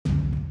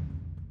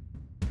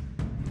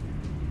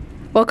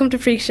Welcome to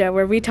Freak Show,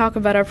 where we talk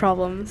about our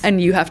problems.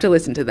 And you have to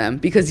listen to them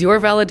because your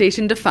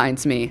validation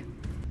defines me.